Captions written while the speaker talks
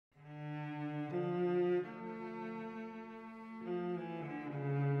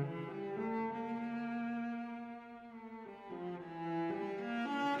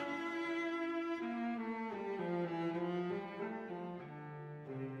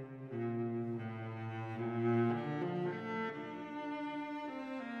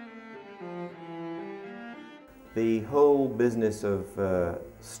the whole business of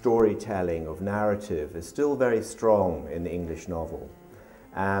storytelling, of narrative, is still very strong in the English novel,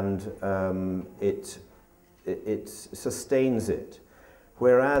 and it sustains it.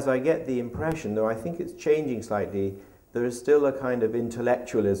 Whereas I get the impression, though I think it's changing slightly, there is still a kind of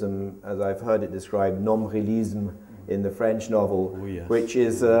intellectualism, as I've heard it described, nombrilisme in the French novel, oh, yes.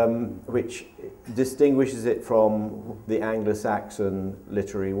 which distinguishes it from the Anglo-Saxon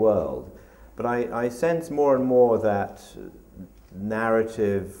literary world. But I sense more and more that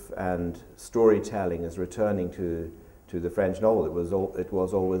narrative and storytelling is returning to the French novel. It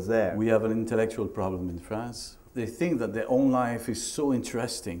was always there. We have an intellectual problem in France. They think that their own life is so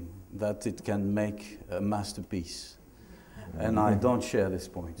interesting that it can make a masterpiece. And I don't share this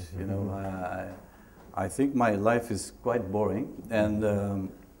point. You know, I think my life is quite boring, and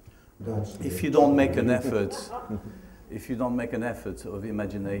if you don't make an effort, if you don't make an effort of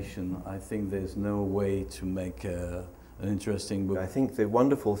imagination, I think there's no way to make an interesting book. I think the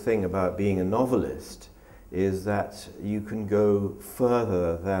wonderful thing about being a novelist is that you can go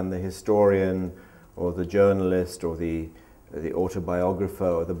further than the historian or the journalist or the autobiographer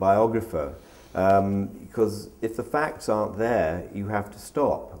or the biographer. Because if the facts aren't there, you have to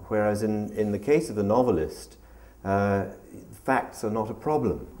stop. Whereas in the case of the novelist, facts are not a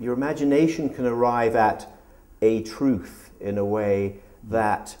problem. Your imagination can arrive at a truth in a way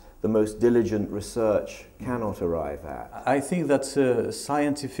that the most diligent research cannot arrive at. I think that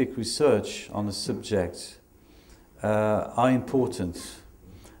scientific research on a subject are important,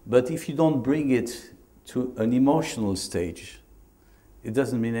 but if you don't bring it to an emotional stage, it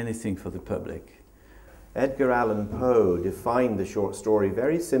doesn't mean anything for the public. Edgar Allan Poe defined the short story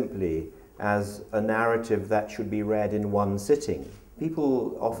very simply as a narrative that should be read in one sitting.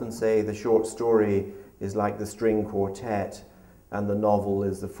 People often say the short story is like the string quartet and the novel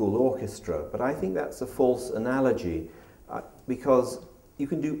is the full orchestra, but I think that's a false analogy because you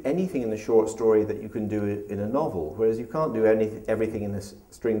can do anything in the short story that you can do in a novel, whereas you can't do everything in a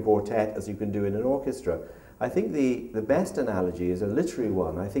string quartet as you can do in an orchestra. I think the best analogy is a literary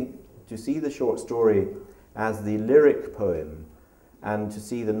one. I think to see the short story as the lyric poem and to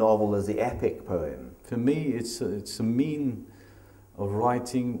see the novel as the epic poem. For me, it's a mean of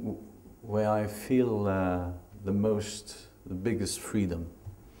writing where I feel the biggest freedom.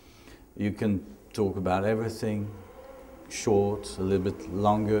 You can talk about everything, short, a little bit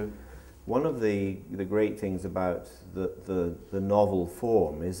longer. One of the great things about the novel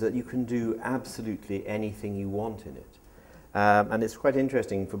form is that you can do absolutely anything you want in it. And it's quite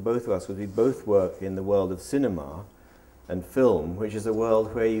interesting for both of us because we both work in the world of cinema and film, which is a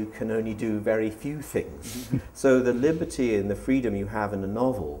world where you can only do very few things. So the liberty and the freedom you have in a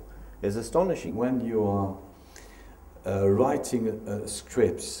novel is astonishing. When you are writing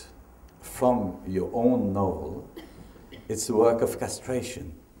scripts from your own novel, it's a work of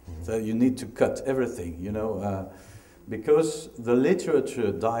castration. So you need to cut everything, you know, because the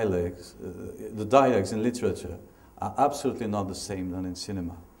literature dialects, the dialects in literature are absolutely not the same than in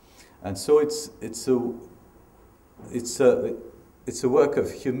cinema, and so it's a work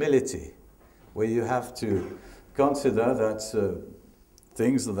of humility, where you have to consider that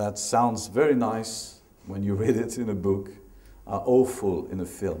things that sounds very nice when you read it in a book are awful in a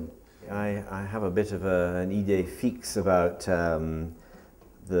film. I have a bit of an idée fixe about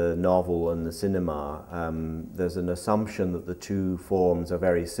the novel and the cinema. There's an assumption that the two forms are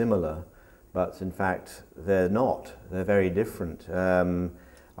very similar, but in fact they're not. They're very different.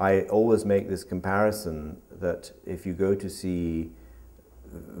 I always make this comparison that if you go to see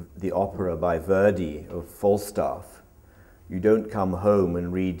the opera by Verdi of Falstaff, you don't come home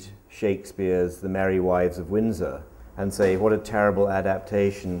and read Shakespeare's The Merry Wives of Windsor and say, what a terrible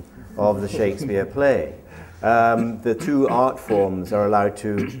adaptation of the Shakespeare play. The two art forms are allowed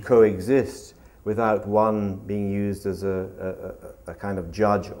to coexist without one being used as a kind of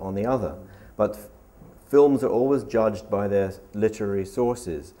judge on the other. But films are always judged by their literary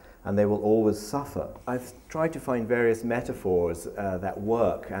sources, and they will always suffer. I've tried to find various metaphors that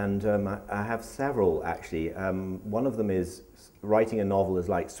work, and I have several actually. One of them is writing a novel is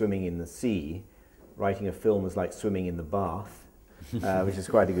like swimming in the sea. Writing a film is like swimming in the bath, which is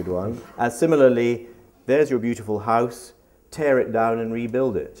quite a good one. And similarly, there's your beautiful house, tear it down and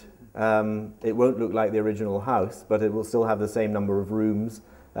rebuild it. It won't look like the original house, but it will still have the same number of rooms,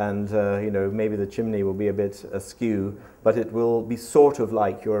 and you know, maybe the chimney will be a bit askew, but it will be sort of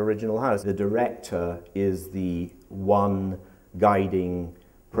like your original house. The director is the one guiding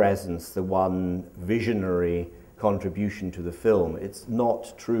presence, the one visionary contribution to the film. It's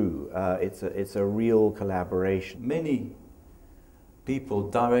not true. It's a real collaboration. Many people,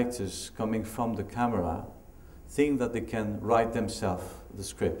 directors coming from the camera, think that they can write themselves the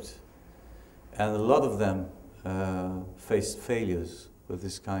script. And a lot of them faced failures with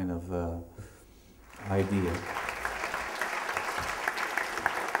this kind of idea.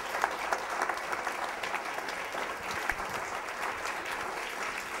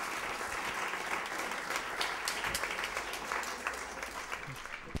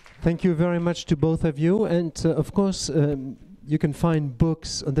 Thank you very much to both of you, and of course you can find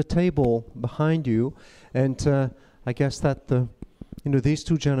books on the table behind you, and I guess that these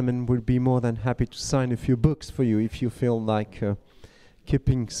two gentlemen will be more than happy to sign a few books for you if you feel like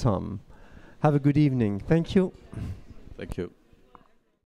keeping some. Have a good evening. Thank you. Thank you.